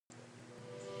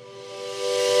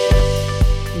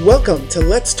Welcome to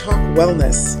Let's Talk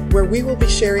Wellness, where we will be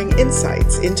sharing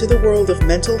insights into the world of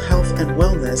mental health and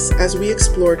wellness as we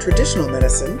explore traditional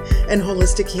medicine and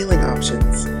holistic healing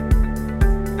options.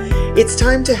 It's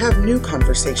time to have new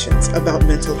conversations about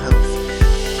mental health.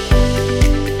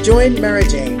 Join Mara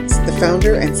James, the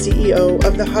founder and CEO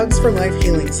of the Hugs for Life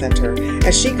Healing Center,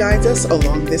 as she guides us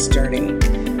along this journey.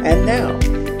 And now,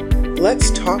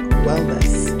 let's talk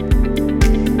wellness.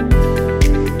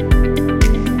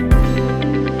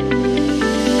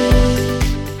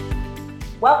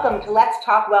 Welcome to Let's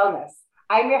Talk Wellness.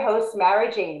 I'm your host,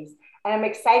 Mara James, and I'm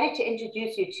excited to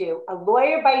introduce you to a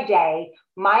lawyer by day,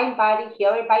 mind-body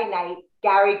healer by night,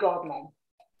 Gary Goldman.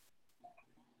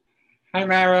 Hi,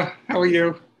 Mara. How are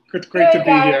you? Great to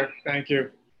be here. Thank you.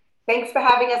 Thanks for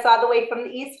having us all the way from the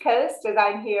East Coast, as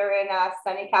I'm here in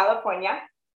sunny California.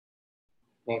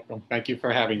 Welcome. Thank you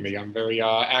for having me. I'm very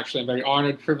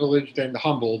honored, privileged, and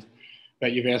humbled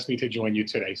that you've asked me to join you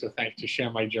today. So thanks to share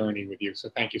my journey with you. So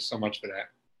thank you so much for that.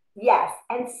 Yes.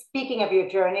 And speaking of your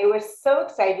journey, we're so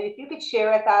excited if you could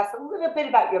share with us a little bit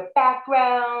about your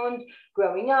background,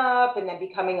 growing up and then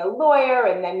becoming a lawyer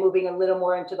and then moving a little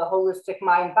more into the holistic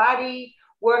mind-body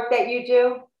work that you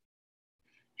do.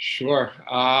 Sure.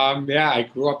 I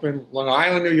grew up in Long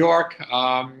Island, New York.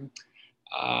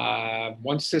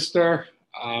 One sister.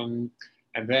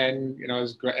 And then,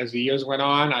 as the years went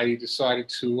on, I decided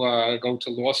to go to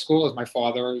law school, as my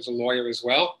father is a lawyer as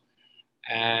well.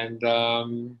 And I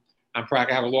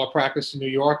have a law practice in New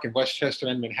York, in Westchester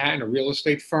and Manhattan, a real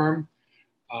estate firm.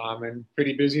 And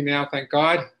pretty busy now, thank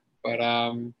God. But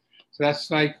so that's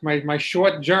like my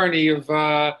short journey of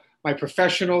my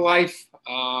professional life.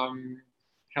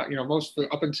 Most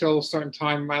up until a certain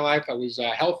time in my life, I was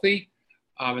healthy.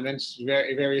 And then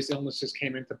various illnesses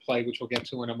came into play, which we'll get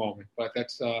to in a moment. But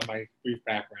that's my brief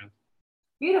background.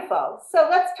 Beautiful. So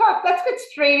let's get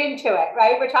straight into it,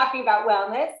 right? We're talking about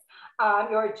wellness,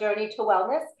 your journey to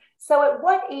wellness. So at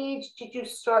what age did you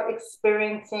start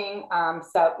experiencing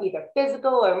either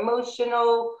physical or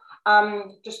emotional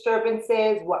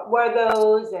disturbances? What were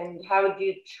those, and how would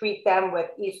you treat them with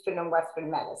Eastern and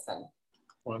Western medicine?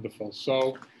 Wonderful.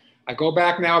 So I go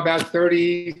back now about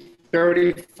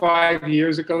 35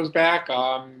 years it goes back.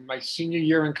 My senior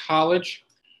year in college,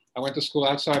 I went to school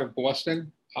outside of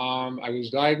Boston. I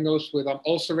was diagnosed with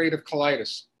ulcerative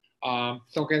colitis.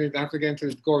 Don't have to get into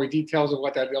the gory details of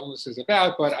what that illness is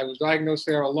about, but I was diagnosed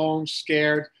there alone,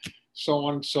 scared, so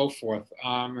on and so forth.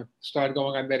 Started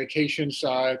going on medications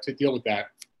to deal with that.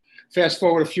 Fast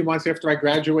forward a few months after I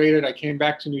graduated, I came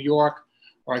back to New York,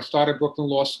 where I started Brooklyn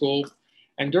Law School.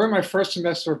 And during my first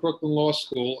semester of Brooklyn Law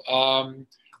School,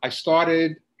 I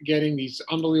started getting these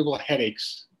unbelievable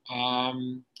headaches,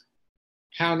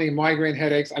 pounding migraine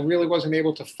headaches. I really wasn't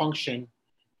able to function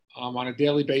on a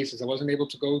daily basis. I wasn't able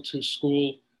to go to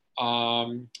school.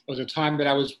 It was a time that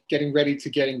I was getting ready to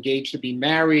get engaged to be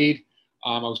married.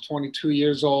 I was 22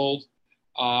 years old.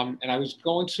 And I was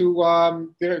going to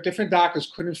different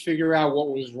doctors, couldn't figure out what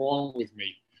was wrong with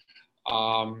me.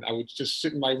 I would just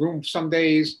sit in my room some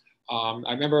days.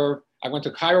 I remember I went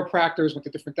to chiropractors, went to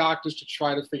different doctors to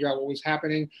try to figure out what was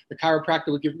happening. The chiropractor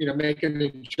would make an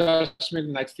adjustment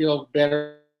and I'd feel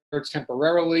better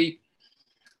temporarily.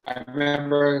 I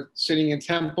remember sitting in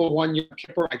Temple one Yom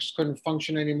Kippur, I just couldn't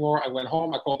function anymore. I went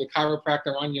home, I called the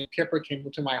chiropractor on Yom Kippur, came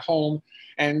to my home,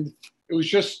 and it was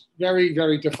just very,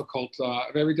 very difficult,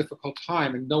 a very difficult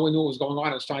time, and no one knew what was going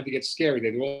on. It was starting to get scary. They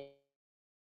did all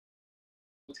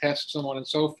tests, so on and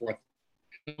so forth.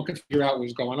 No one could figure out what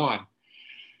was going on.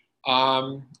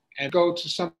 And go to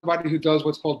somebody who does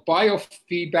what's called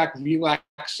biofeedback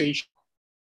relaxation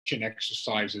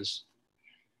exercises.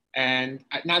 And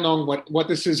not knowing what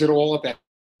this is at all at that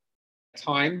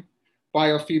time,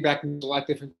 biofeedback is a lot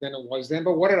different than it was then.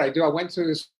 But what did I do? I went to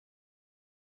this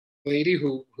lady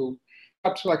who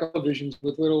up to like televisions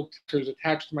with little pictures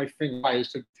attached to my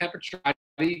fingers to temperature,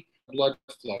 body, blood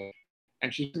flow.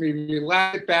 And she told me,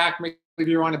 relax it back, maybe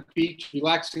you're on a beach,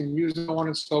 relaxing music, so on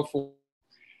and so forth.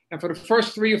 And for the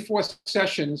first 3 or 4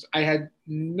 sessions, I had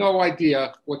no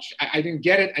idea, I didn't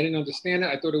get it, I didn't understand it,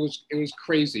 I thought it was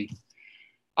crazy.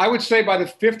 I would say by the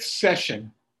 5th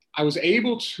session, I was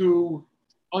able to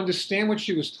understand what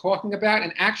she was talking about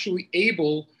and actually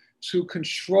able to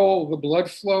control the blood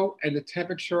flow and the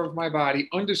temperature of my body,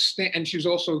 understand, and she was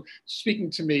also speaking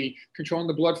to me, controlling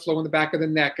the blood flow in the back of the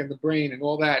neck and the brain and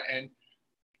all that, and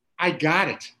I got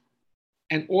it.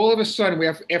 And all of a sudden,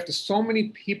 after so many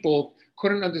people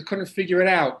couldn't figure it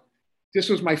out, this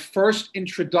was my first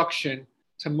introduction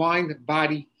to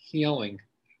mind-body healing.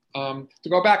 To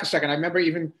go back a second, I remember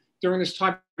even during this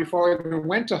time before I even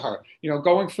went to her,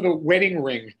 going for the wedding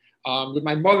ring, with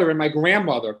my mother and my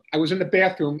grandmother. I was in the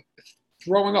bathroom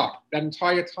throwing up that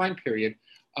entire time period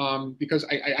because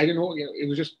I didn't know, it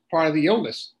was just part of the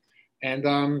illness.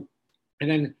 And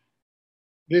then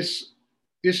this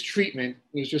treatment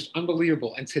was just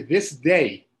unbelievable. And to this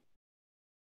day,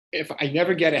 if I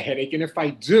never get a headache, and if I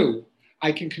do,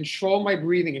 I can control my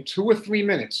breathing in 2 or 3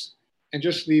 minutes, and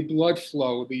just the blood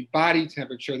flow, the body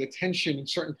temperature, the tension in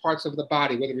certain parts of the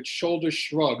body, whether it's shoulders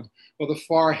shrugged or the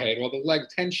forehead or the leg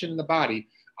tension in the body,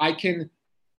 I can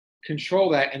control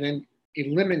that and then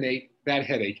eliminate that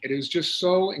headache. It is just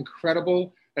so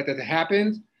incredible that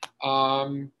happened.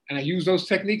 And I use those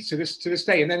techniques to this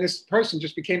day. And then this person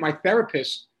just became my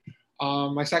therapist,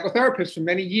 my psychotherapist for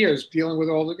many years, dealing with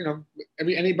all the,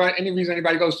 any reason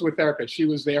anybody goes to a therapist, she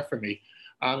was there for me,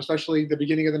 especially the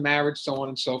beginning of the marriage, so on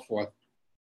and so forth.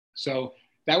 So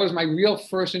that was my real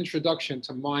first introduction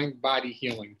to mind-body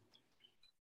healing.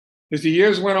 As the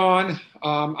years went on,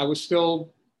 I was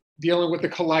still dealing with the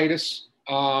colitis.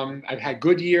 I've had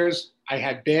good years. I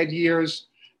had bad years.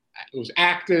 It was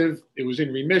active. It was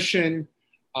in remission.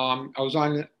 I was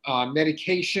on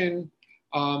medication,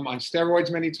 on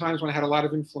steroids many times when I had a lot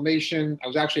of inflammation. I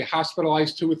was actually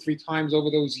hospitalized 2 or 3 times over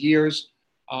those years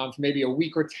for maybe a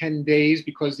week or 10 days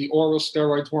because the oral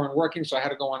steroids weren't working. So I had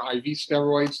to go on IV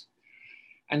steroids.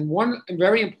 And one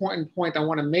very important point I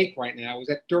want to make right now is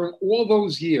that during all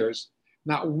those years,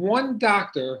 not one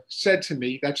doctor said to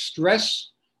me that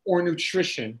stress or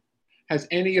nutrition has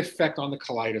any effect on the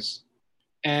colitis.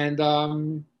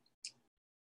 And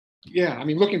yeah, I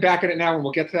mean, looking back at it now, and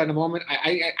we'll get to that in a moment,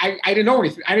 I didn't know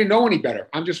anything. I didn't know any better.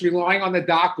 I'm just relying on the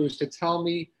doctors to tell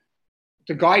me,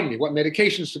 to guide me, what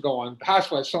medications to go on,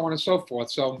 hospitals, so on and so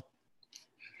forth. So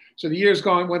the years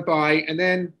went by, and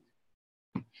then,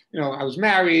 I was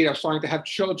married. I was starting to have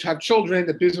children.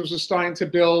 The business was starting to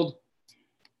build.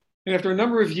 And after a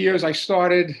number of years, I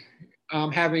started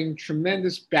having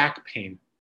tremendous back pain.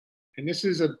 And this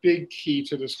is a big key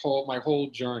to my whole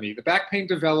journey. The back pain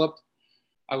developed.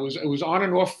 It was on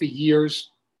and off for years,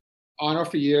 All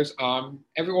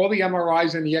the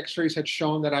MRIs and the X-rays had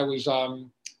shown that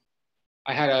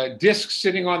I had a disc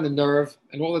sitting on the nerve,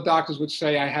 and all the doctors would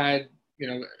say I had,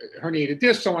 herniated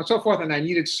disc, so on and so forth, and I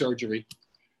needed surgery.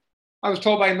 I was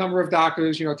told by a number of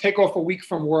doctors, take off a week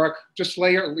from work, just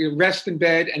rest in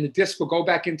bed, and the disc will go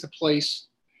back into place.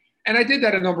 And I did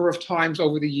that a number of times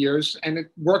over the years, and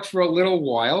it worked for a little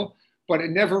while, but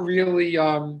it never really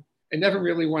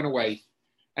went away.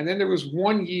 And then there was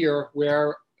one year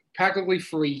where, practically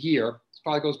for a year, it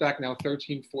probably goes back now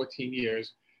 13, 14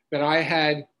 years, that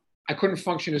I couldn't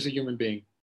function as a human being.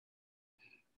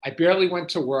 I barely went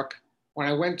to work. When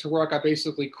I went to work, I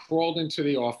basically crawled into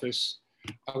the office.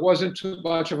 I wasn't too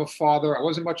much of a father. I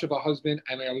wasn't much of a husband.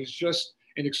 I mean, I was just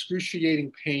in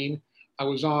excruciating pain. I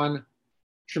was on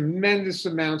tremendous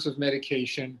amounts of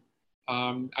medication.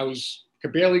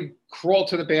 Could barely crawl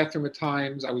to the bathroom at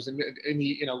times. I was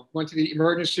went to the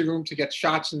emergency room to get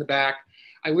shots in the back.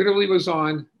 I literally was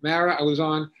on, Mara, I was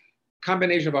on a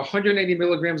combination of 180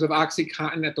 milligrams of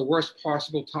Oxycontin at the worst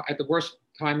possible time, at the worst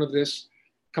time of this,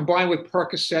 combined with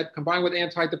Percocet, combined with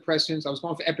antidepressants. I was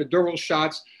going for epidural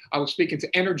shots. I was speaking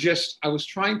to energists. I was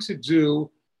trying to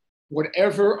do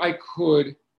whatever I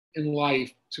could in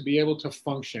life to be able to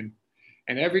function.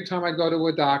 And every time I go to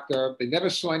a doctor, they never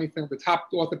saw anything. The top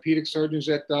orthopedic surgeons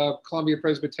at Columbia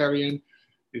Presbyterian,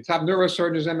 the top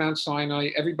neurosurgeons at Mount Sinai,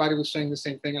 everybody was saying the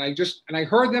same thing. And I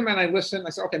heard them and I listened.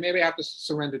 I said, okay, maybe I have to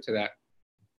surrender to that.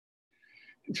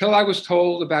 Until I was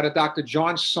told about a Dr.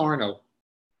 John Sarno.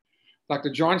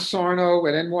 Dr. John Sarno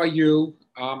at NYU.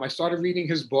 I started reading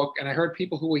his book and I heard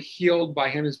people who were healed by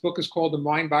him. His book is called The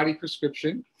Mind-Body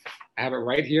Prescription. I have it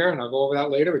right here and I'll go over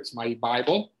that later. It's my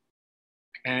Bible.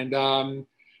 And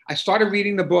I started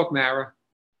reading the book, Mara,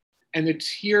 and the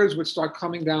tears would start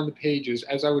coming down the pages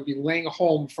as I would be laying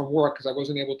home from work because I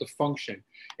wasn't able to function.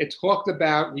 It talked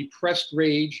about repressed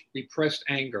rage, repressed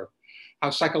anger, how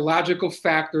psychological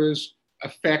factors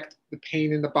affect the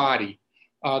pain in the body,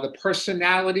 the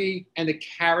personality and the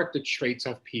character traits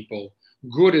of people,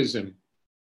 goodism,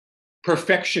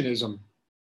 perfectionism,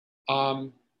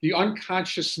 the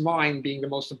unconscious mind being the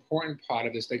most important part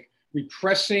of this, like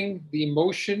repressing the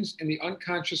emotions in the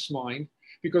unconscious mind,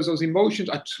 because those emotions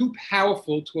are too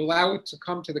powerful to allow it to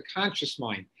come to the conscious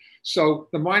mind. So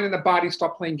the mind and the body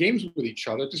start playing games with each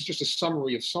other. This is just a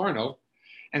summary of Sarno.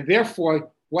 And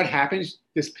therefore, what happens?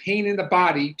 This pain in the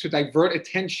body to divert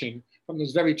attention from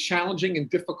those very challenging and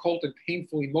difficult and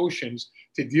painful emotions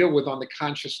to deal with on the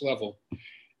conscious level.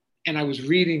 And I was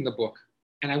reading the book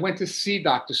and I went to see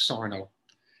Dr. Sarno.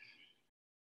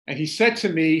 And he said to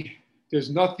me,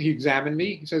 he examined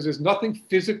me. He says, there's nothing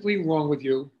physically wrong with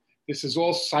you. This is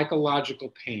all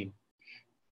psychological pain.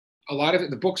 A lot of it,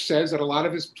 the book says that a lot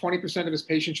of 20% of his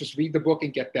patients just read the book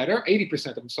and get better.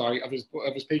 80%,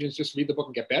 of his patients just read the book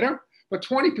and get better. But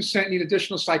 20% need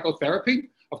additional psychotherapy.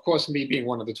 Of course, me being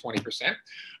one of the 20%.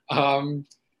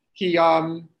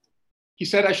 He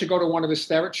said I should go to one of his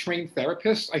trained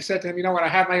therapists. I said to him, you know what, I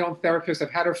have my own therapist.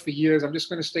 I've had her for years. I'm just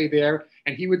going to stay there.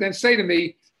 And he would then say to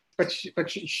me,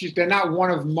 they're not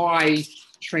one of my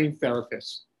trained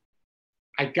therapists.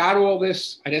 I got all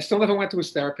this, and I still never went to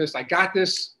his therapist. I got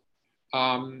this,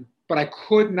 but I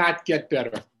could not get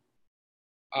better.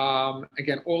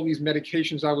 Again, all these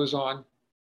medications I was on. It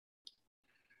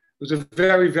was a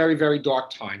very, very, very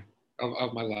dark time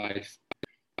of my life.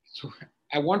 So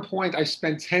at one point, I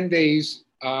spent 10 days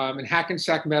in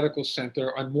Hackensack Medical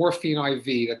Center on morphine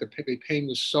IV, that the pain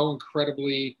was so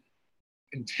incredibly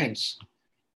intense.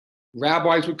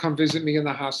 Rabbis would come visit me in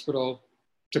the hospital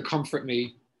to comfort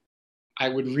me. I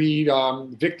would read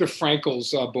Viktor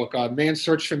Frankl's book, Man's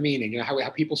Search for Meaning, how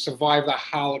people survive the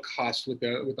Holocaust with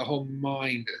the whole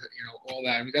mind, all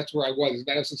that. I mean, that's where I was.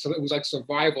 It was like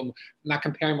survival. I'm not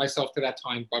comparing myself to that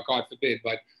time, but God forbid,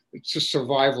 but it's just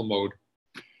survival mode.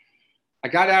 I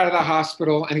got out of the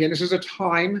hospital, and again, this is a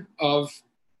time of,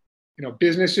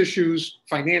 business issues,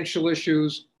 financial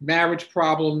issues, marriage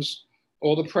problems,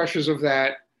 all the pressures of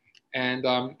that. And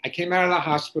I came out of the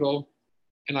hospital,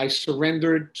 and I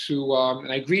surrendered to,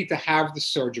 and I agreed to have the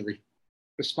surgery,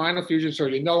 the spinal fusion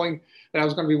surgery, knowing that I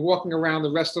was going to be walking around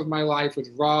the rest of my life with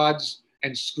rods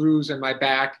and screws in my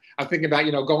back. I'm thinking about,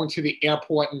 going to the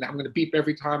airport, and I'm going to beep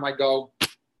every time I go.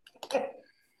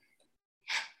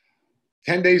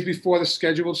 10 days before the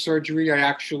scheduled surgery, I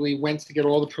actually went to get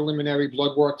all the preliminary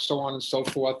blood work, so on and so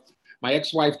forth. My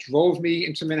ex-wife drove me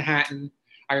into Manhattan.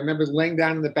 I remember laying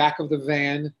down in the back of the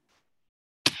van.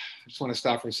 I just want to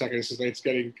stop for a second. This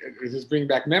is bringing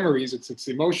back memories. It's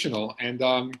emotional.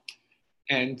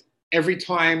 And every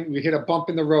time we hit a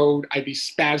bump in the road, I'd be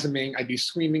spasming. I'd be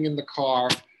screaming in the car,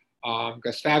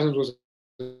 because spasms was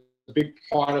a big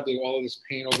part of all of this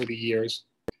pain over the years.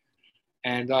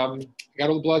 And I got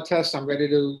all the blood tests. I'm ready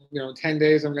to, 10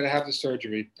 days, I'm going to have the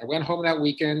surgery. I went home that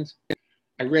weekend.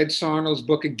 I read Sarno's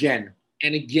book again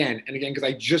and again and again, because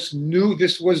I just knew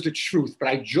this was the truth, but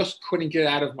I just couldn't get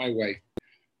out of my way.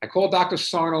 I called Dr.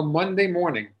 Sarno Monday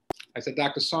morning. I said,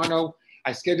 Dr. Sarno,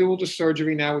 I scheduled the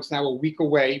surgery now. It's now a week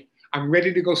away. I'm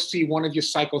ready to go see one of your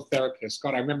psychotherapists.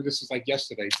 God, I remember this was like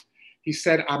yesterday. He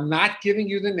said, I'm not giving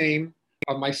you the name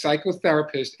of my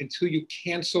psychotherapist until you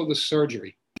cancel the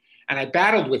surgery. And I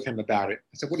battled with him about it.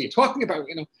 I said, what are you talking about?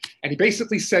 And he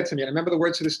basically said to me, and I remember the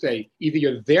words to this day, either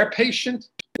you're their patient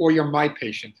or you're my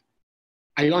patient.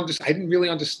 I didn't really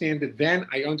understand it then.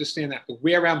 I understand that. But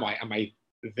where am I? Am I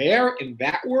there in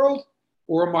that world,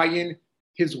 or am I in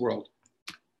his world?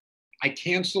 I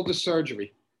canceled the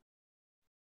surgery.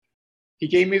 He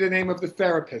gave me the name of the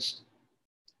therapist.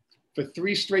 For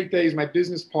 3 straight days, my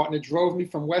business partner drove me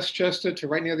from Westchester to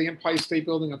right near the Empire State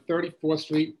Building on 34th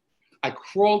Street. I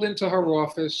crawled into her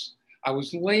office. I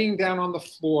was laying down on the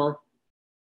floor,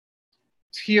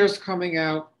 tears coming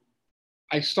out.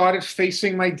 I started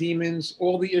facing my demons,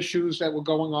 all the issues that were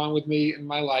going on with me in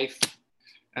my life.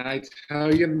 And I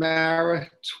tell you, Mara,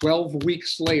 12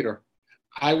 weeks later,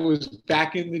 I was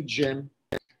back in the gym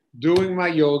doing my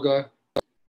yoga.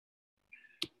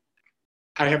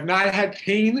 I have not had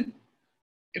pain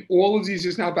in all of these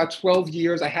years now, about 12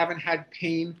 years. I haven't had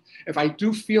pain. If I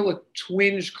do feel a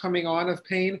twinge coming on of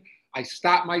pain, I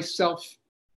stop myself.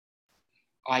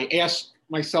 I ask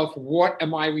myself, what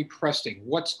am I repressing?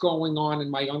 What's going on in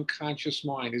my unconscious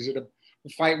mind? Is it a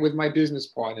fight with my business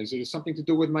partners? Is it something to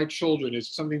do with my children? Is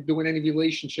it something to do with any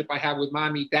relationship I have with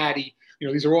mommy, daddy?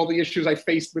 These are all the issues I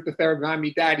faced with the therapy,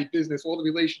 mommy, daddy, business, all the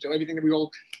relationship, everything that we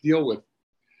all deal with.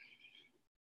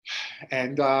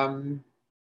 And so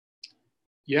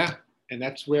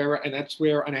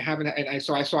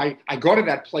I go to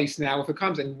that place now if it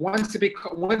comes. And once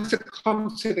it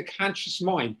comes to the conscious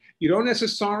mind, you don't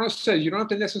have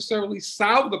to necessarily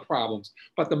solve the problems,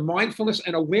 but the mindfulness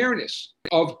and awareness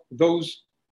of those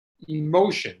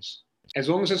emotions, as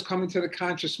long as it's coming to the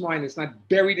conscious mind, it's not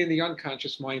buried in the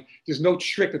unconscious mind. There's no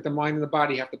trick that the mind and the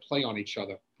body have to play on each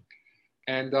other.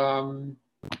 And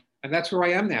that's where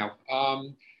I am now.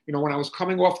 When I was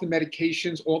coming off the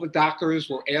medications, all the doctors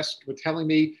were telling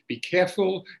me, be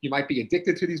careful, you might be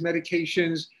addicted to these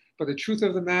medications. But the truth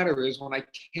of the matter is, when I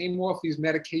came off these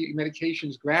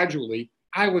medications gradually,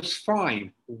 I was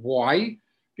fine. Why?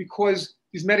 Because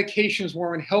these medications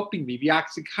weren't helping me. The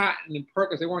Oxycontin and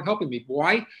Percocet, they weren't helping me.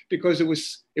 Why? Because it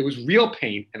was real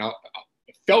pain, and I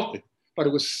felt it, but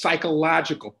it was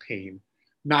psychological pain.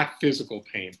 not physical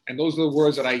pain. And those are the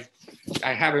words that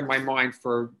I have in my mind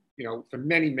for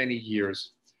many, many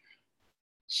years.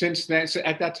 Since then, so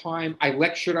at that time, I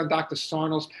lectured on Dr.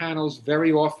 Sarno's panels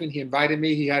very often. He invited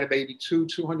me. He had maybe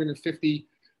 250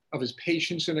 of his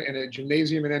patients in a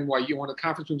gymnasium at NYU, one of the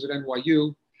conference rooms at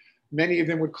NYU. Many of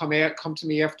them would come to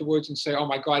me afterwards and say, "Oh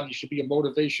my God, you should be a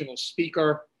motivational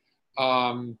speaker."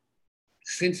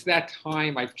 Since that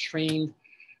time, I've trained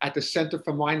at the Center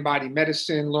for Mind-Body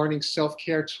Medicine, learning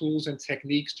self-care tools and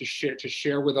techniques to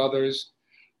share with others.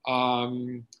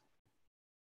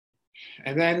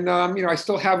 And then, I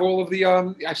still have all of the,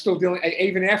 I'm still dealing,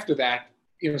 even after that,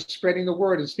 spreading the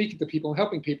word and speaking to people and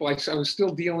helping people, I was still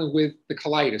dealing with the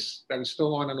colitis that was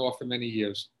still on and off for many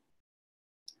years.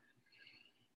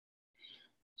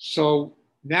 So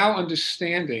now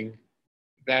understanding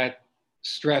that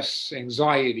stress,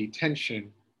 anxiety,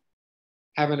 tension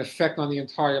have an effect on the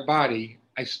entire body,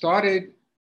 I started,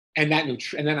 and then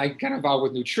I got involved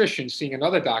with nutrition, seeing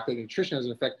another doctor, nutrition has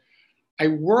an effect.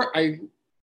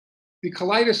 The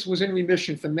colitis was in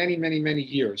remission for many, many, many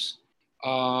years.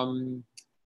 And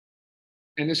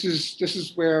this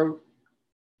is where,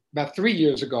 about 3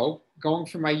 years ago, going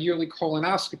for my yearly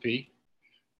colonoscopy,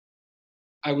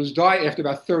 I was after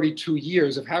about 32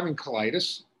 years of having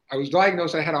colitis, I was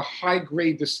diagnosed, I had a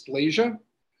high-grade dysplasia,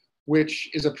 which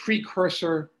is a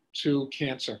precursor to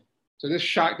cancer. So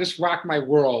this rocked my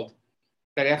world,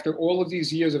 that after all of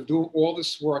these years of doing all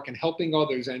this work and helping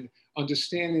others and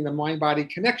understanding the mind-body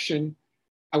connection,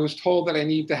 I was told that I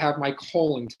need to have my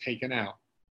colon taken out.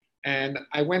 And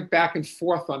I went back and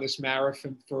forth on this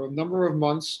marathon for a number of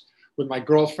months with my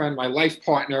girlfriend, my life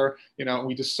partner,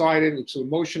 we decided through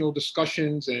emotional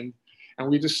discussions and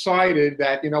we decided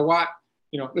that,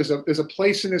 there's a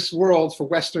place in this world for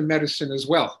Western medicine as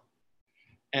well.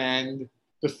 And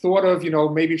the thought of,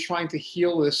 maybe trying to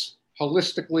heal this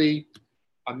holistically,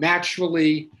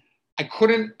 naturally, I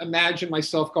couldn't imagine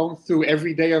myself going through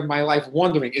every day of my life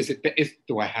wondering,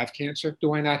 do I have cancer?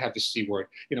 Do I not have the C word?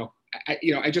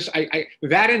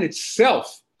 That in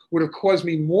itself would have caused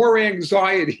me more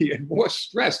anxiety and more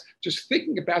stress just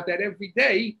thinking about that every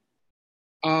day.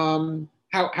 How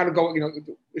to go,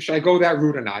 should I go that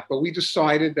route or not? But we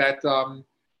decided that,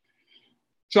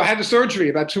 so I had the surgery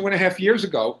about 2.5 years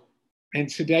ago. And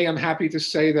today I'm happy to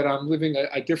say that I'm living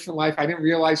a different life. I didn't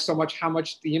realize how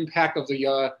much the impact of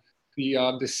the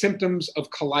symptoms of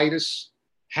colitis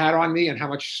had on me and how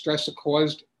much stress it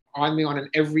caused on me on an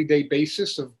everyday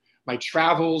basis of my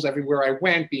travels, everywhere I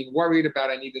went, being worried about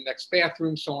I need the next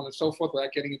bathroom, so on and so forth,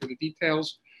 without getting into the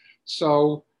details.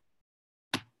 So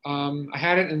I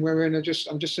had it, and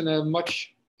I'm just in a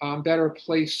much better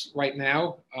place right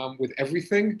now with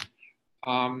everything.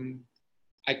 I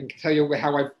can tell you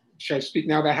should I speak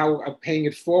now about how I'm paying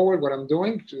it forward, what I'm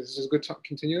doing? So this is good to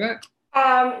continue that?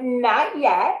 Not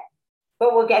yet,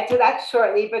 but we'll get to that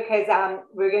shortly because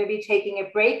we're going to be taking a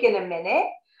break in a minute.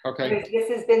 Okay. This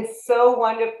has been so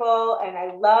wonderful, and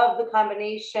I love the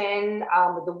combination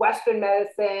with the Western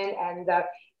medicine and the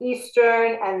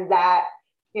Eastern, and that,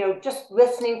 just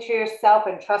listening to yourself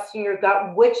and trusting your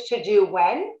gut, which to do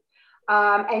when.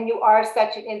 And you are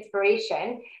such an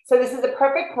inspiration. So this is a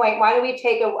perfect point. Why don't we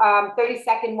take a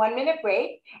 30-second, 1-minute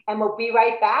break, and we'll be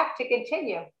right back to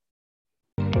continue.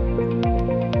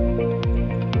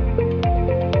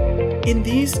 In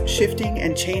these shifting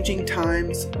and changing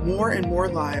times, more and more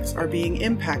lives are being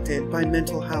impacted by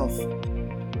mental health.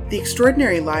 The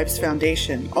Extraordinary Lives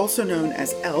Foundation, also known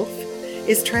as ELF,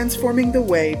 is transforming the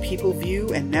way people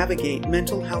view and navigate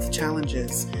mental health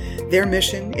challenges. Their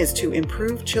mission is to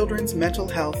improve children's mental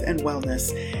health and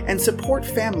wellness and support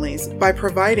families by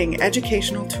providing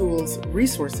educational tools,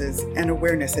 resources, and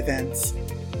awareness events.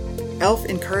 ELF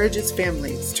encourages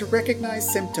families to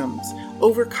recognize symptoms,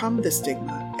 overcome the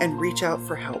stigma, and reach out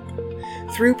for help.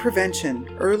 Through prevention,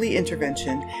 early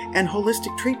intervention, and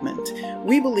holistic treatment,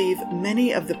 we believe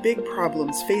many of the big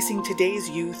problems facing today's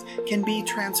youth can be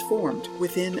transformed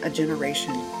within a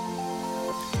generation.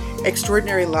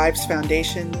 Extraordinary Lives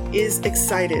Foundation is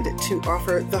excited to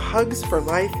offer the Hugs for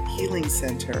Life Healing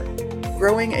Center,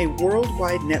 growing a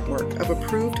worldwide network of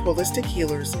approved holistic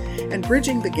healers and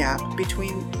bridging the gap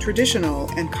between traditional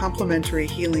and complementary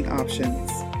healing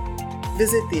options.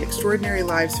 Visit the Extraordinary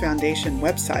Lives Foundation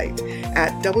website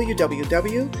at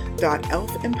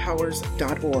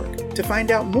www.elfempowers.org to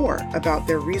find out more about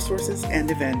their resources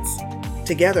and events.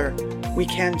 Together, we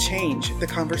can change the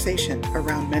conversation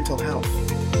around mental health.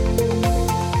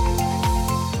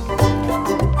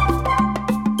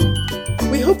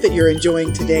 We hope that that you're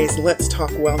enjoying today's Let's Talk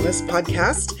Wellness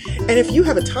podcast. And if you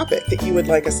have a topic that you would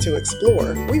like us to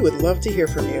explore, we would love to hear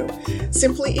from you.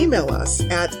 Simply email us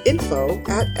at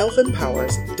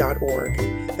info@elfempowers.org.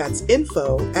 That's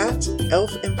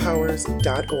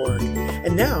info@elfempowers.org.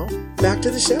 And now, back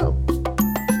to the show.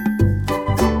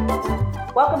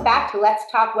 Welcome back to Let's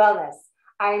Talk Wellness.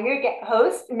 I'm your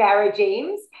host, Mara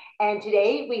James, and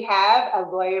today we have a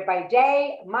lawyer by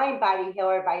day, mind-body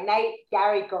healer by night,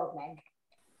 Gary Goldman.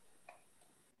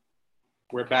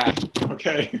 We're back.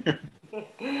 Okay.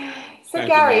 So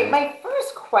Gary, my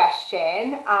first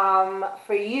question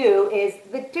for you is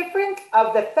the difference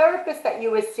of the therapist that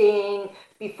you were seeing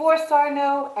before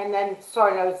Sarno and then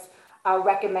Sarno's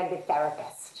recommended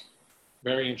therapist.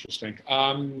 Very interesting.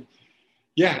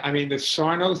 Yeah, I mean, the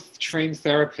Sarno trained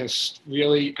therapist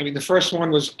really, I mean, the first one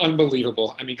was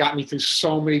unbelievable. I mean, got me through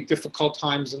so many difficult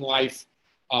times in life,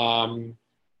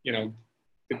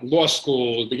 law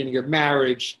school, beginning of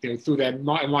marriage, through that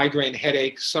migraine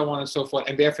headache, so on and so forth.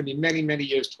 And there for me many, many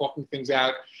years talking things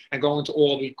out and going to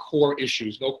all the core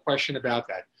issues, no question about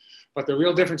that. But the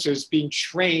real difference is being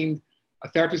trained, a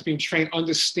therapist being trained,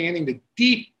 understanding the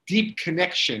deep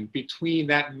connection between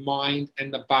that mind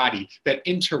and the body, that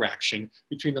interaction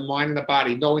between the mind and the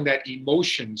body, knowing that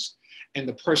emotions and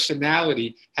the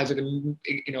personality has an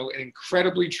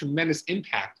incredibly tremendous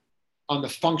impact on the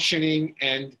functioning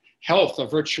and health of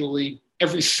virtually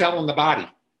every cell in the body.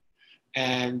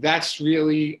 And that's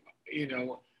really,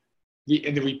 the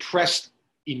repressed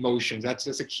emotions, that's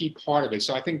a key part of it.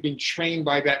 So I think being trained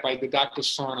by the Dr.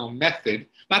 Sarno method,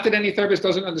 not that any therapist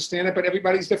doesn't understand it, but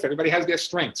everybody's different. Everybody has their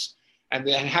strengths. And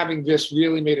then having this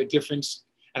really made a difference.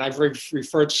 And I've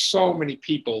referred so many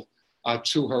people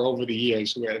to her over the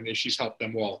years, and she's helped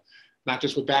them all, not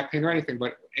just with back pain or anything,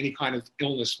 but any kind of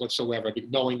illness whatsoever,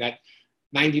 knowing that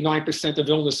 99% of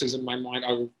illnesses in my mind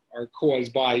are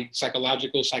caused by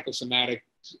psychological, psychosomatic,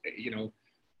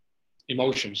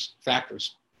 emotions,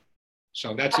 factors.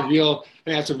 So that's a real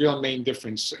main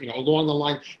difference, along the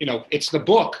line, it's the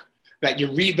book that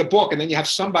you read the book and then you have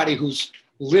somebody who's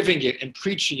living it and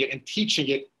preaching it and teaching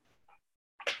it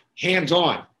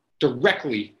hands-on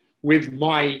directly with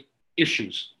my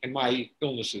issues and my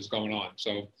illnesses going on.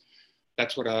 So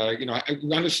that's what, I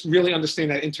really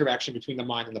understand that interaction between the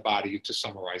mind and the body, to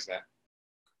summarize that.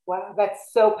 Wow,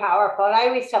 that's so powerful. And I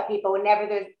always tell people whenever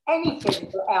there's any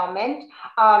physical ailment,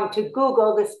 to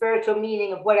Google the spiritual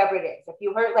meaning of whatever it is. If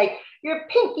you hurt like your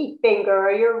pinky finger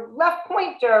or your left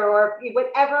pointer or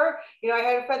whatever, I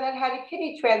had a friend that had a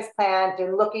kidney transplant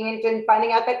and looking into and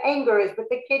finding out that anger is with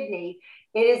the kidney.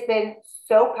 It has been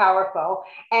so powerful.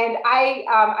 And I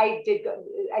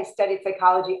studied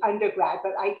psychology undergrad,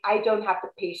 but I don't have the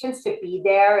patience to be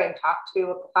there and talk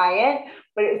to a client.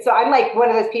 So I'm like one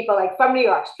of those people, like from New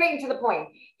York, straight and to the point.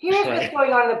 Here's what's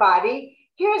going on in the body.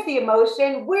 Here's the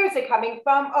emotion. Where's it coming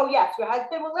from? Oh, yes, your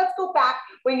husband. Well, let's go back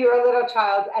when you were a little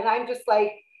child. And I'm just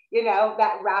like,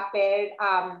 that rapid.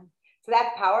 So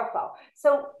that's powerful.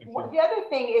 So the other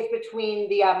thing is between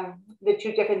the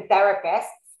two different therapists,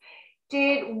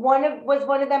 was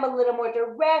one of them a little more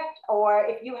direct, or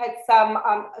if you had some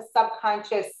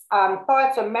subconscious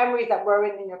thoughts or memories that were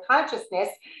in your consciousness,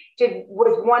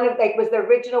 was the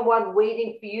original one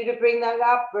waiting for you to bring that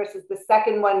up versus the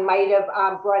second one might have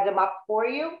brought them up for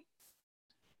you?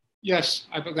 Yes,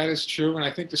 I think that is true, and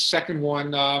I think the second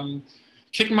one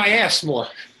kicked my ass more.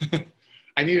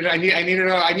 I needed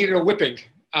a whipping.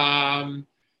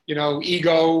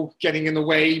 Ego getting in the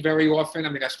way very often. I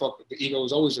mean, the ego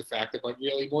was always a factor, but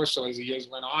really more so as the years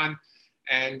went on,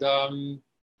 and the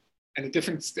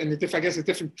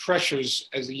different pressures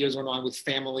as the years went on with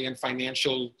family and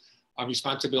financial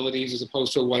responsibilities, as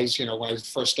opposed to when I was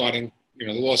first starting,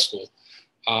 the law school,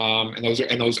 and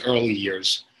those early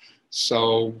years.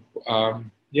 So I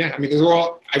mean,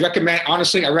 I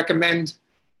recommend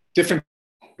different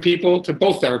people to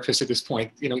both therapists at this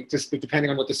point. Just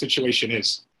depending on what the situation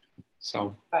is.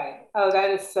 So. Right. Oh, that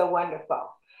is so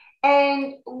wonderful.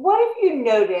 And what have you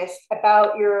noticed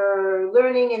about your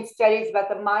learning and studies about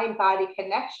the mind-body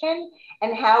connection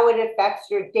and how it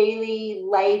affects your daily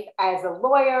life as a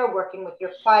lawyer, working with your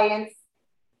clients?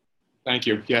 Thank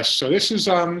you. Yes. So this is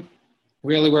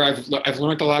really where I've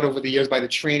learned a lot over the years by the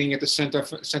training at the Center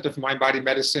for Mind-Body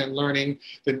Medicine, learning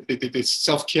the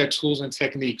self-care tools and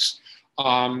techniques.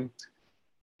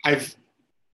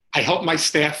 I help my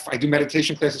staff. I do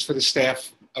meditation classes for the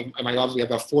staff of my office. We have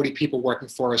about 40 people working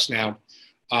for us now.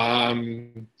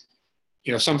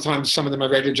 Sometimes some of them are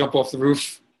ready to jump off the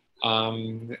roof.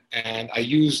 And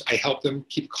I help them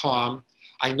keep calm.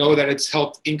 I know that it's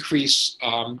helped increase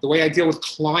the way I deal with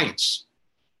clients.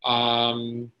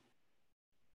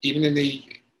 Even in the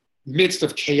midst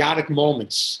of chaotic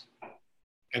moments,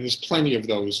 and there's plenty of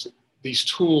those, these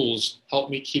tools help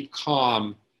me keep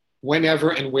calm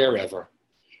whenever and wherever.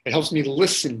 It helps me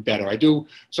listen better. I do.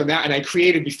 So now, and I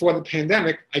created, before the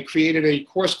pandemic, I created a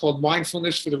course called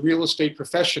Mindfulness for the Real Estate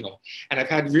Professional. And I've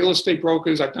had real estate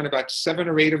brokers, I've done about 7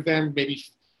 or 8 of them, maybe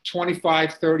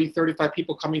 25, 30, 35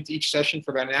 people coming to each session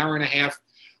for about an hour and a half.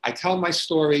 I tell my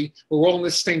story. We're all in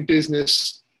the same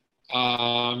business.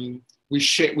 We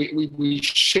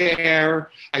share.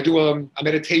 I do a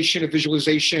meditation, a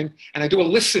visualization, and I do a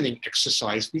listening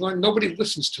exercise. We learn nobody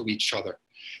listens to each other.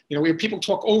 You know, where people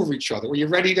talk over each other, where you're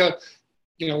ready to,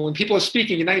 you know, when people are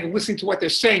speaking, you're not even listening to what they're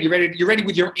saying. You're ready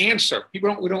with your answer. We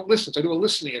don't listen. So I do a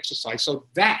listening exercise. So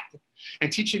that,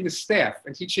 and teaching the staff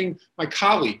and teaching my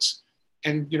colleagues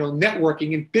and, you know,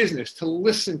 networking in business to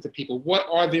listen to people. What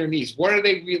are their needs? What are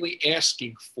they really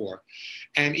asking for?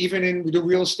 And even in, we do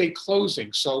real estate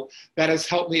closing. So that has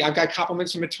helped me. I've got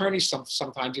compliments from attorneys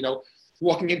sometimes, you know,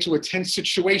 walking into a tense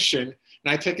situation,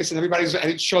 and I take this, and everybody's at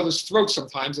each other's throats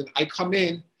sometimes, and I come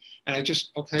in and I just,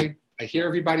 okay, I hear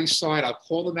everybody's side. I'll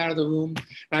call them out of the room. And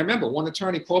I remember one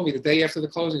attorney called me the day after the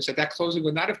closing and said, that closing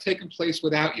would not have taken place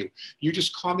without you. You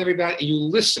just calmed everybody and you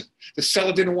listened. The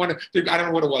seller didn't want to, I don't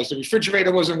know what it was. The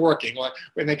refrigerator wasn't working, or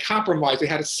when they compromised, they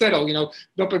had to settle, you know,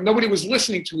 but nobody was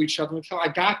listening to each other until I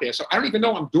got there. So I don't even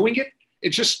know I'm doing it. It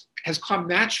just has come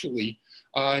naturally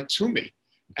to me.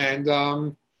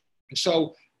 And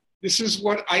so this is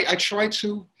what I try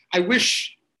to, I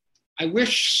wish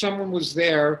someone was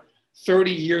there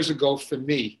 30 years ago for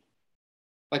me,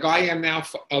 like I am now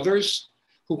for others,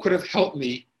 who could have helped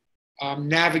me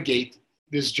navigate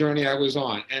this journey I was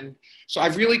on. And so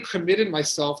I've really committed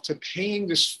myself to paying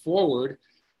this forward.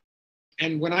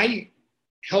 And when I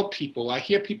help people, I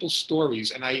hear people's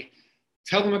stories and I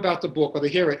tell them about the book, or they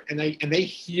hear it and they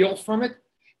heal from it,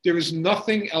 there is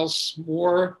nothing else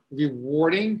more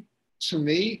rewarding to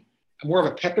me. I'm more of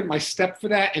a pep in my step for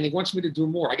that, and he wants me to do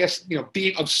more. I guess, you know,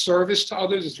 being of service to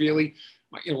others is really,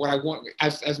 you know, what I want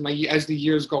as the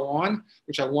years go on,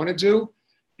 which I want to do.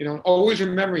 You know, always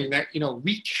remembering that, you know,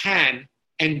 we can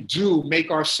and do make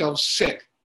ourselves sick.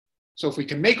 So if we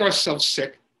can make ourselves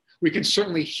sick, we can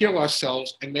certainly heal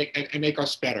ourselves and make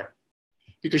us better,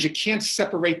 because you can't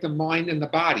separate the mind and the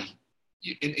body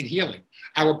in healing.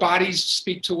 Our bodies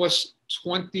speak to us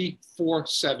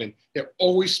 24/7. They're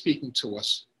always speaking to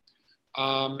us.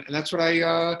 And that's what I,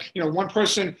 you know, one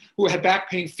person who had back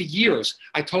pain for years,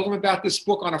 I told them about this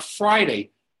book on a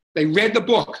Friday. They read the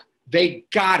book, they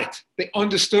got it, they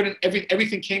understood it,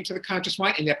 everything came to the conscious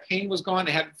mind, and their pain was gone.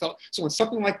 They hadn't felt. So when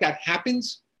something like that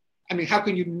happens, I mean, how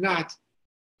can you not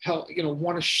help, you know,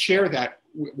 want to share that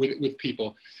with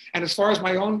people? And as far as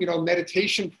my own, you know,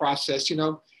 meditation process, you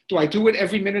know, do I do it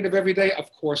every minute of every day? Of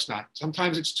course not.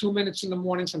 Sometimes it's 2 minutes in the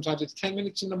morning, sometimes it's 10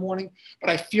 minutes in the morning, but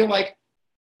I feel like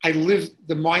I live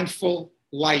the mindful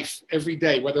life every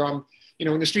day, whether I'm, you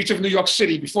know, in the streets of New York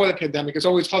City before the pandemic. It's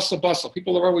always hustle bustle.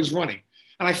 People are always running.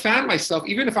 And I found myself,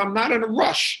 even if I'm not in a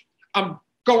rush, I'm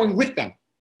going with them.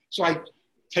 So I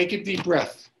take a deep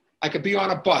breath. I could be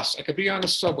on a bus. I could be on a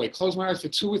subway, close my eyes for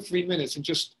 2 or 3 minutes, and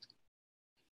just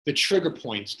the trigger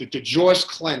points, the jaws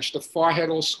clenched, the forehead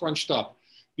all scrunched up,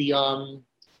 the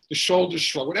shoulders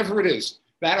shrug, whatever it is,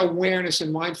 that awareness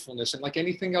and mindfulness. And like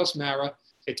anything else, Mara,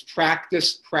 it's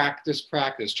practice, practice,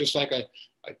 practice. Just like a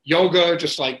yoga,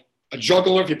 just like a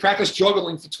juggler. If you practice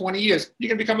juggling for 20 years, you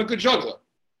can become a good juggler.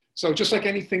 So just like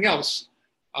anything else,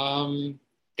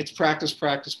 it's practice,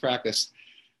 practice, practice.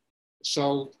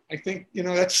 So I think, you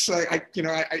know, that's, I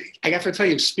have to tell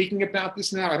you, speaking about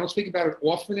this now, I don't speak about it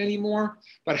often anymore,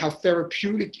 but how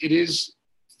therapeutic it is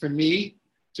for me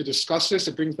to discuss this.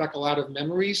 It brings back a lot of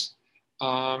memories.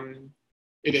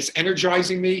 It is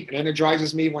energizing me. It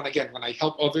energizes me when I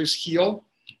help others heal.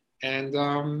 And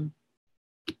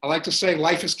I like to say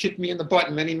life has kicked me in the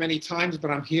butt many, many times,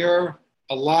 but I'm here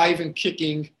alive and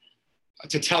kicking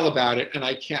to tell about it. And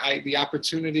the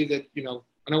opportunity that, you know,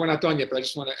 I know we're not done yet, but I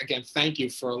just want to, again, thank you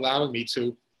for allowing me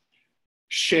to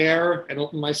share and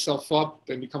open myself up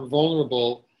and become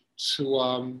vulnerable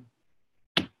to,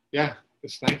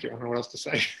 just thank you. I don't know what else to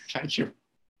say. Thank you.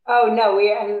 Oh, no,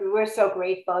 we're so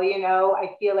grateful. You know,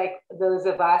 I feel like those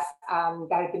of us that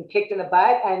have been kicked in the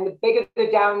butt, and the bigger the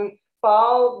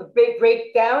downfall, the big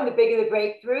breakdown, the bigger the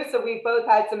breakthrough. So we both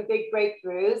had some big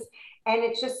breakthroughs. And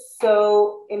it's just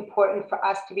so important for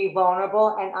us to be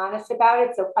vulnerable and honest about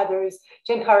it. So to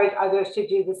encourage others to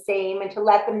do the same, and to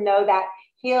let them know that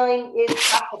healing is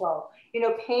possible. You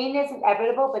know, pain is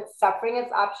inevitable, but suffering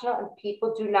is optional, and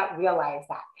people do not realize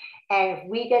that. And if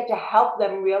we get to help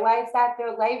them realize that,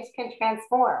 their lives can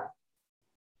transform.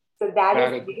 So that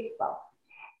is beautiful.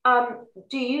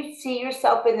 Do you see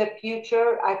yourself in the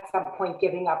future at some point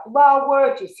giving up law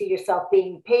work? Do you see yourself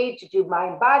being paid to do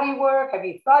mind body work? Have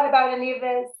you thought about any of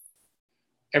this?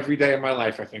 Every day of my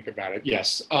life, I think about it.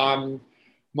 Yes.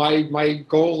 My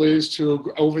goal is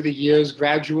to, over the years,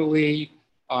 gradually,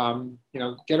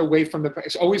 get away from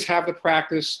always have the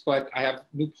practice, but I have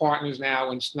new partners now,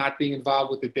 and it's not being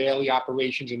involved with the daily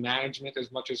operations and management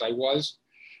as much as I was.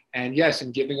 And yes,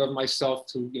 and giving of myself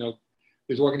to,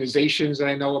 there's organizations that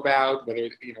I know about, whether,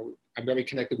 I'm very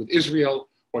connected with Israel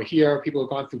or here, people have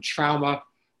gone through trauma,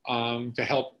 to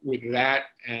help with that.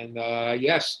 And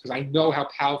yes, because I know how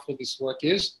powerful this work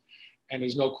is. And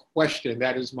there's no question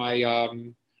that is I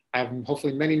have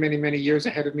hopefully many, many, many years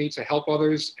ahead of me to help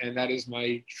others. And that is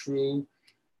my true,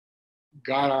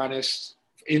 God honest,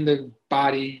 in the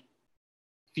body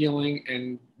feeling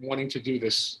and wanting to do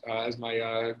this as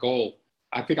my goal.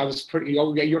 I think I was pretty,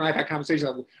 you and I have had conversations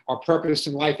of our purpose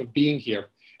in life of being here.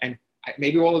 And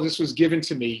maybe all of this was given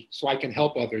to me so I can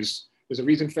help others. There's a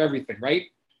reason for everything, right?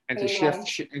 And to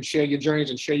share your journeys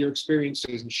and share your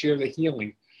experiences and share the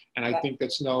healing. And I think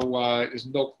there's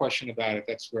no question about it.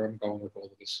 That's where I'm going with all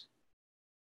of this.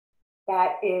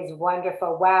 That is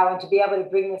wonderful. Wow. And to be able to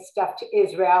bring this stuff to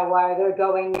Israel while they're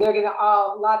going to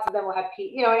lots of them will have,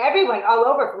 and everyone all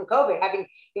over from COVID having,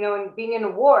 and being in a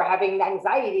war, having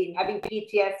anxiety and having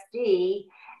PTSD.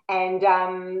 And,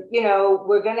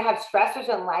 we're going to have stressors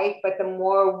in life, but the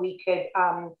more we could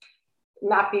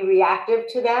not be reactive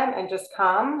to them and just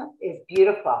come is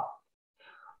beautiful.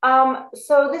 I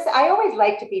always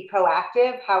like to be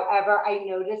proactive. However, I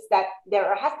noticed that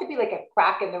there has to be like a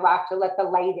crack in the rock to let the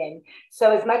light in. So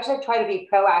as much as I try to be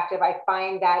proactive, I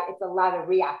find that it's a lot of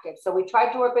reactive. So we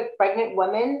tried to work with pregnant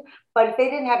women, but if they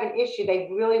didn't have an issue,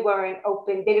 they really weren't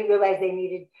open. They didn't realize they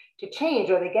needed to change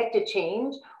or they get to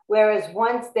change. Whereas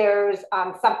once there's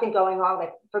something going on,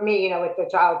 like for me, with the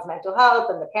child's mental health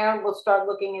and the parent will start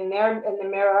looking in the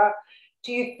mirror.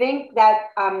 Do you think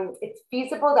that it's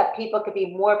feasible that people could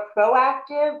be more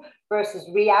proactive versus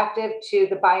reactive to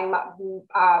the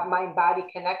mind-body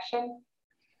connection?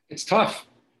 It's tough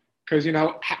because,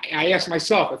 I ask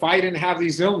myself, if I didn't have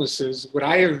these illnesses, would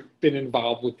I have been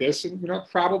involved with this? And,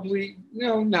 probably,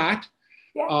 not.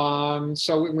 Yeah.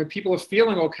 So when people are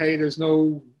feeling okay, there's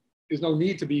no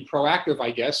need to be proactive,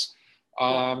 I guess.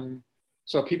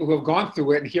 So people who have gone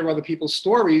through it and hear other people's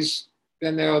stories,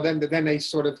 then they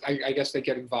sort of, I guess they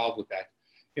get involved with that.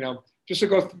 Just to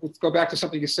go back to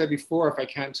something you said before, if I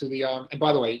can, to the, and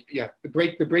by the way,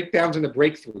 the breakdowns and the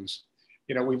breakthroughs.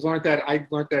 We've learned that, I've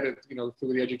learned that,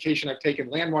 through the education I've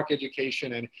taken, landmark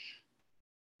education,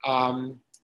 and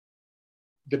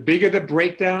the bigger the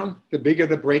breakdown, the bigger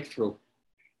the breakthrough.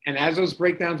 And as those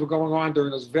breakdowns were going on during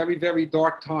those very, very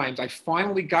dark times, I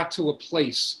finally got to a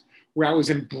place where I was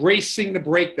embracing the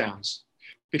breakdowns,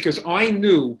 because I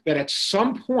knew that at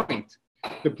some point,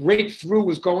 the breakthrough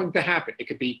was going to happen. It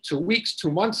could be 2 weeks, 2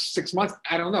 months, 6 months,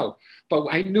 I don't know. But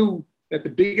I knew that the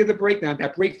bigger the breakdown,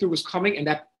 that breakthrough was coming, and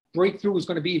that breakthrough was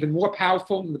going to be even more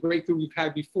powerful than the breakthrough we've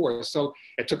had before. So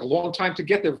it took a long time to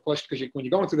get there, of course, because when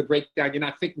you're going through the breakdown, you're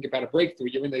not thinking about a breakthrough.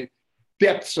 You're in the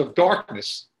depths of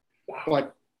darkness.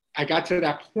 But I got to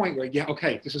that point where,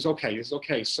 this is okay.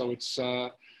 So it's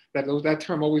that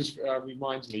term always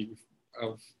reminds me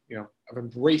of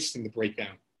embracing the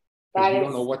breakdown. Because you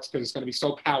don't know because it's going to be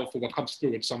so powerful what comes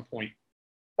through at some point.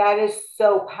 That is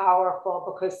so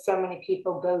powerful, because so many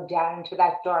people go down into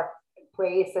that dark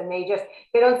place and they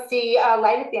don't see a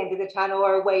light at the end of the tunnel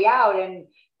or a way out, and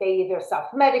they either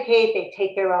self-medicate, they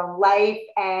take their own life.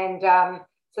 And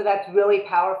so that's really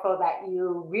powerful that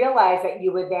you realize that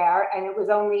you were there, and it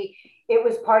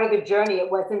was part of the journey. It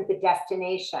wasn't the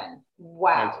destination.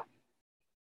 Wow. Right.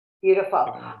 Beautiful.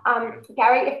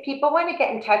 Gary, if people want to get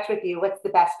in touch with you, what's the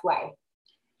best way?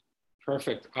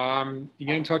 Perfect. You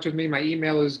get in touch with me. My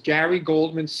email is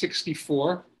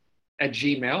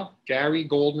garygoldman64@gmail.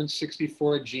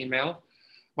 garygoldman64@gmail.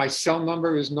 My cell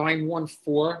number is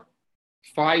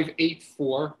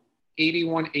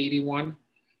 914-584-8181.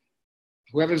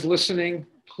 Whoever's listening,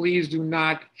 please do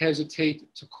not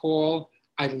hesitate to call.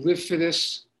 I live for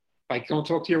this. If I don't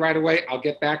talk to you right away, I'll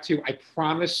get back to you. I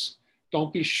promise.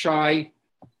 Don't be shy.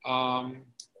 And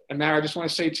Mara, I just want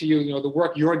to say to you, the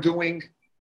work you're doing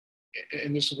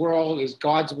in this world is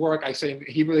God's work. I say,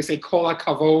 Hebrew, they say, kol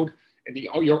hakavod, and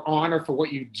your honor for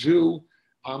what you do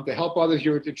to help others.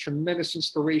 You're a tremendous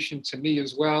inspiration to me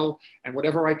as well. And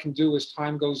whatever I can do as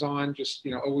time goes on, just,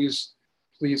 always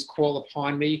please call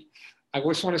upon me. I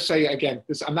just want to say again,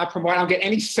 I'm not promoting, I don't get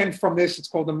any cent from this. It's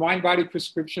called The Mind Body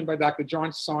Prescription by Dr.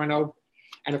 John Sarno.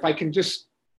 And if I can just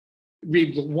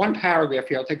read one paragraph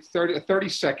here. I'll take 30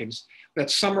 seconds that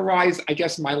summarize, I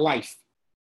guess, my life.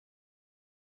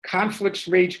 Conflicts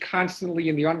rage constantly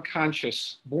in the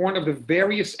unconscious, born of the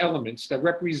various elements that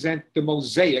represent the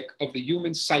mosaic of the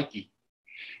human psyche.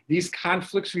 These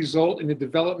conflicts result in the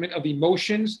development of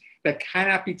emotions that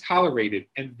cannot be tolerated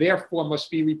and therefore must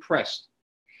be repressed.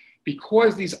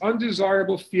 Because these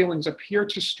undesirable feelings appear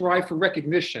to strive for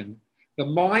recognition, the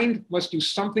mind must do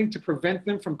something to prevent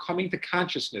them from coming to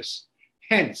consciousness.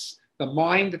 Hence, the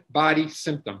mind-body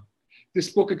symptom.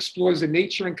 This book explores the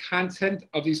nature and content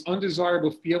of these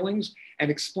undesirable feelings and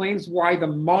explains why the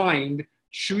mind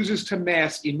chooses to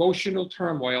mask emotional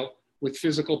turmoil with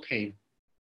physical pain.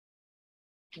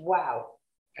 Wow.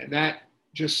 And that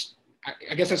just,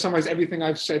 I guess that summarizes everything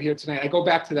I've said here tonight. I go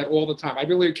back to that all the time. I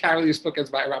really carry this book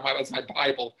as my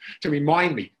Bible to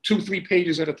remind me, 2-3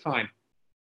 pages at a time.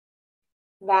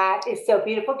 That is so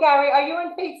beautiful. Gary, are you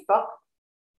on Facebook?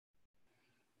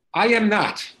 I am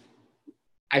not.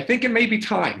 I think it may be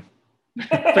time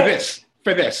for this.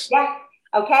 Yeah,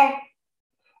 okay.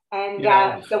 And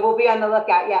so we'll be on the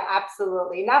lookout. Yeah,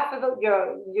 absolutely. Not for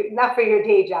not for your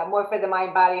day job, more for the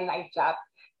mind, body, night job.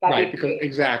 Right,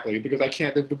 because I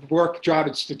can't. The work job,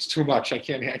 it's too much. I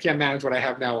can't manage what I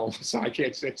have now. So I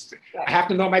can't. I have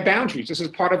to know my boundaries. This is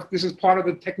part of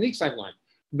the techniques I've learned.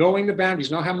 Knowing the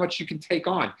boundaries, know how much you can take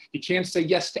on. You can't say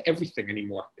yes to everything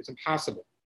anymore. It's impossible.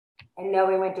 And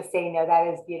knowing when to say no, that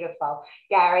is beautiful.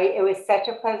 Gary, it was such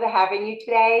a pleasure having you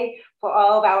today. For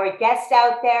all of our guests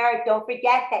out there, don't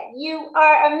forget that you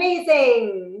are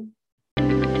amazing.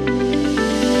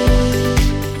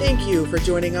 Thank you for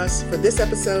joining us for this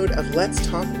episode of Let's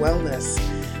Talk Wellness.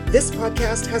 This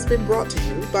podcast has been brought to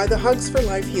you by the Hugs for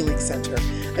Life Healing Center,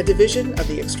 a division of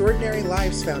the Extraordinary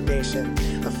Lives Foundation,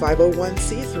 a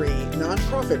 501c3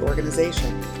 nonprofit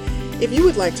organization. If you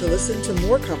would like to listen to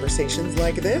more conversations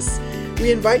like this,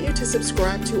 we invite you to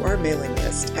subscribe to our mailing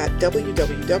list at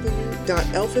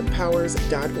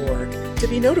www.elfempowers.org to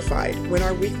be notified when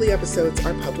our weekly episodes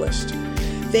are published.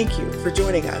 Thank you for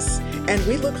joining us, and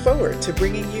we look forward to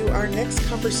bringing you our next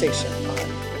conversation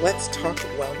on Let's Talk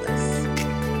Wellness.